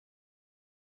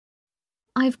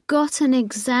I've got an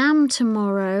exam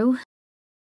tomorrow.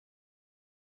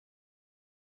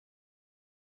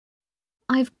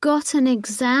 I've got an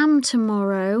exam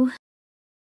tomorrow.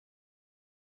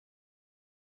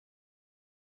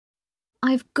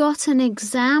 I've got an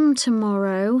exam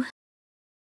tomorrow.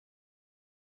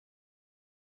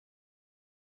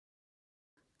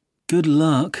 Good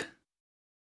luck.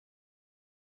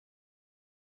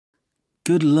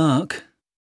 Good luck.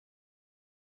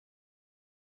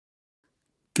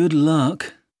 Good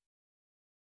luck.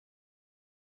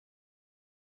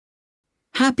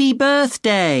 Happy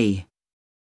birthday!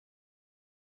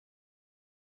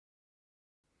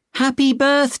 Happy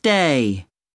birthday!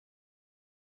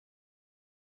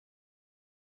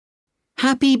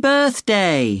 Happy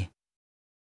birthday!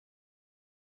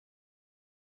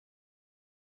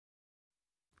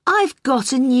 I've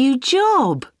got a new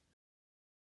job.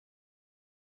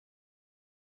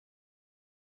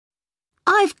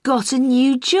 I've got a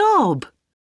new job.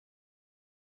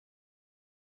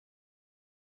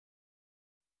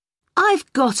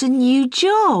 I've got a new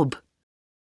job.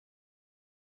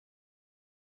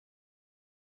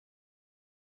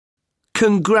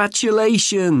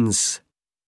 Congratulations.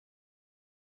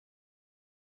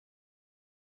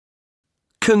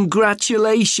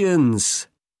 Congratulations.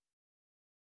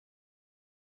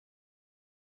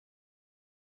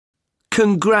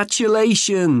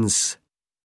 Congratulations.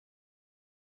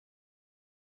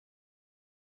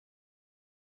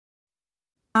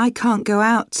 I can't go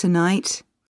out tonight.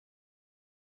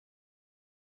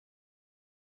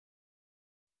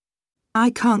 I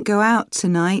can't go out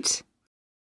tonight.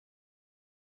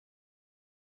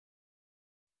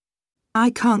 I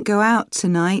can't go out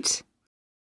tonight.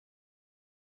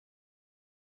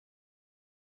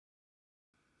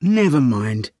 Never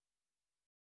mind.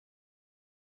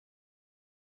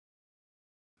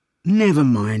 Never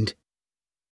mind.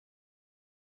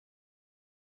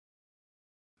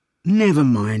 Never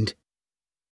mind.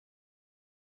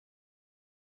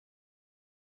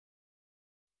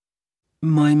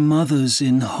 My mother's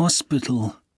in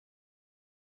hospital.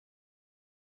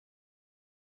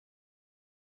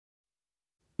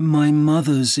 My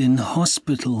mother's in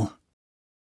hospital.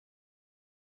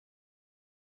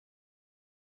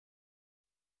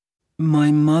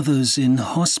 My mother's in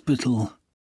hospital.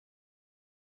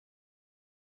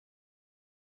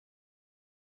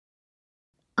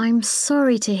 I'm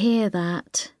sorry to hear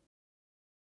that.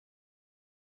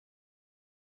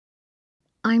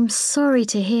 I'm sorry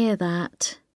to hear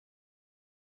that.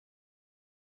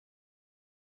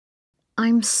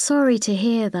 I'm sorry to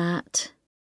hear that.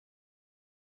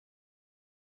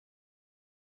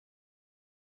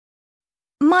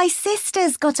 My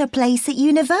sister's got a place at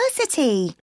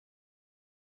university.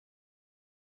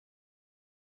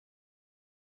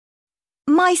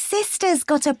 My sister's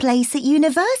got a place at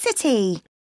university.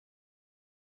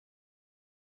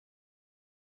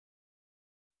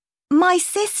 My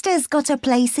sister's got a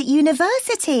place at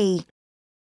university.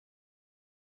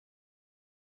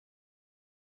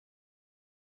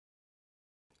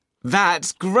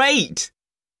 That's great!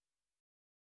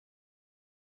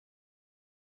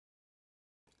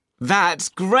 That's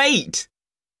great!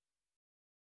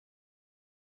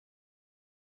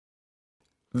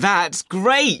 That's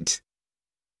great!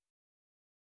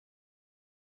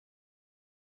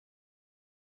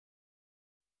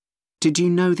 Did you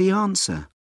know the answer?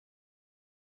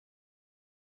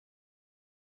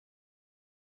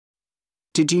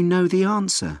 Did you know the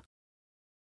answer?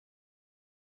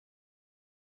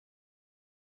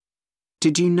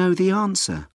 Did you know the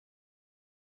answer?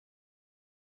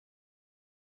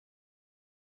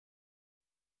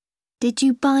 Did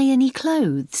you buy any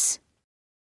clothes?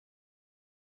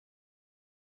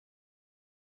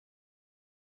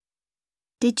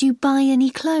 Did you buy any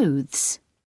clothes?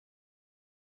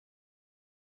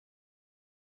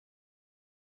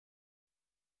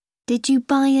 Did you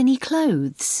buy any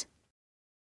clothes?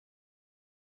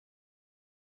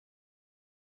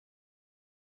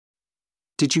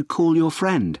 Did you call your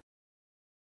friend?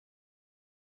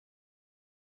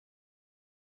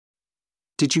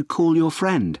 Did you call your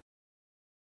friend?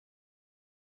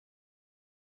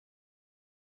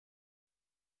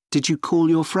 Did you call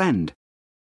your friend?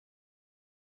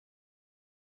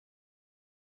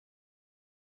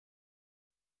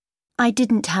 I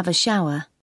didn't have a shower.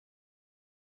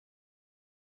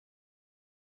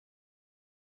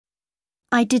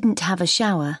 I didn't have a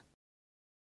shower.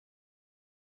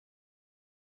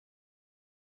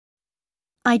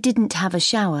 I didn't have a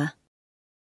shower.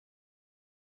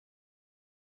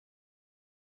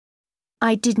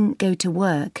 I didn't go to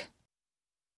work.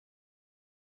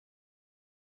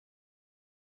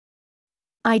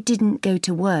 I didn't go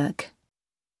to work.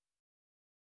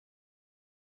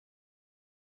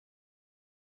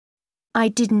 I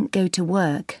didn't go to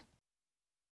work.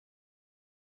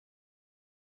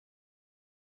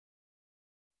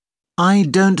 I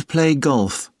don't play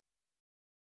golf.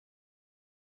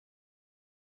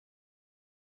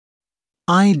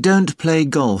 I don't play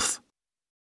golf.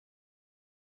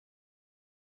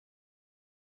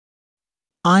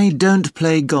 I don't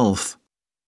play golf.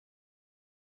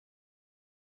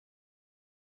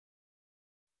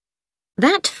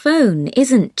 That phone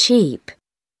isn't cheap.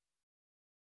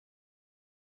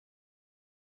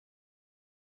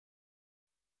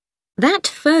 That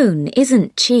phone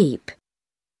isn't cheap.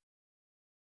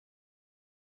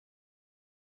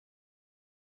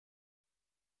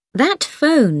 That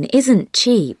phone isn't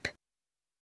cheap.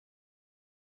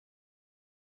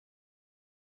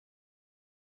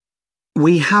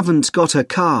 We haven't got a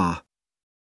car.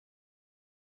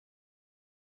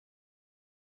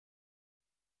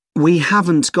 We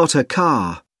haven't got a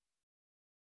car.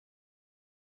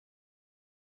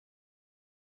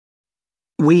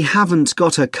 We haven't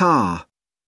got a car.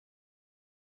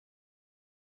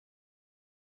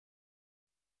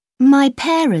 My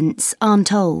parents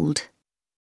aren't old.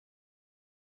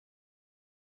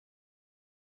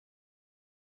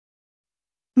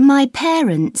 My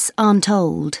parents aren't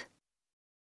old.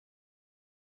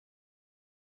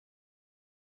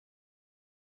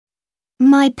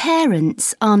 My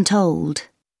parents aren't old.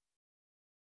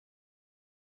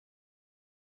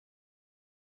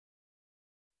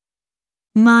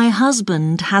 My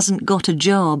husband hasn't got a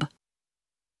job.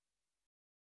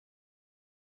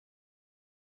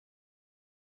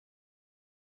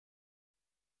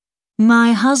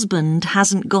 My husband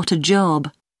hasn't got a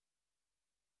job.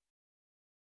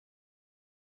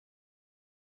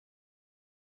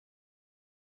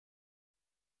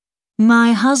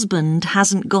 My husband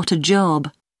hasn't got a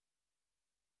job.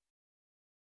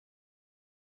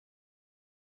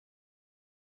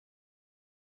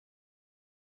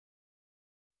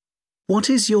 What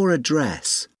is your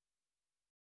address?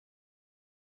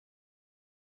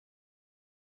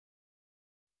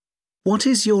 What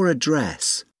is your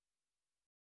address?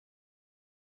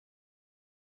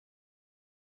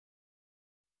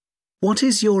 What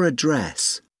is your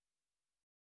address?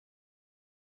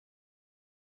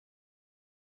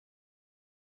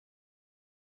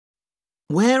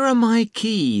 Where are my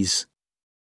keys?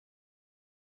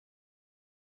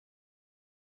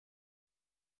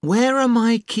 Where are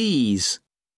my keys?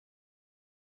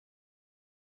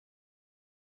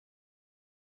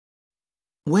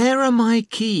 Where are my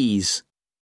keys?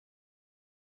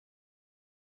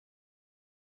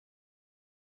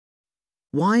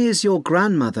 Why is your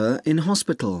grandmother in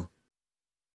hospital?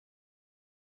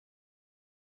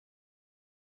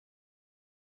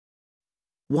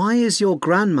 Why is your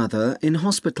grandmother in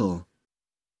hospital?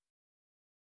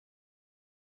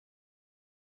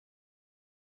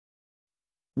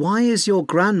 Why is your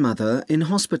grandmother in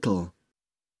hospital?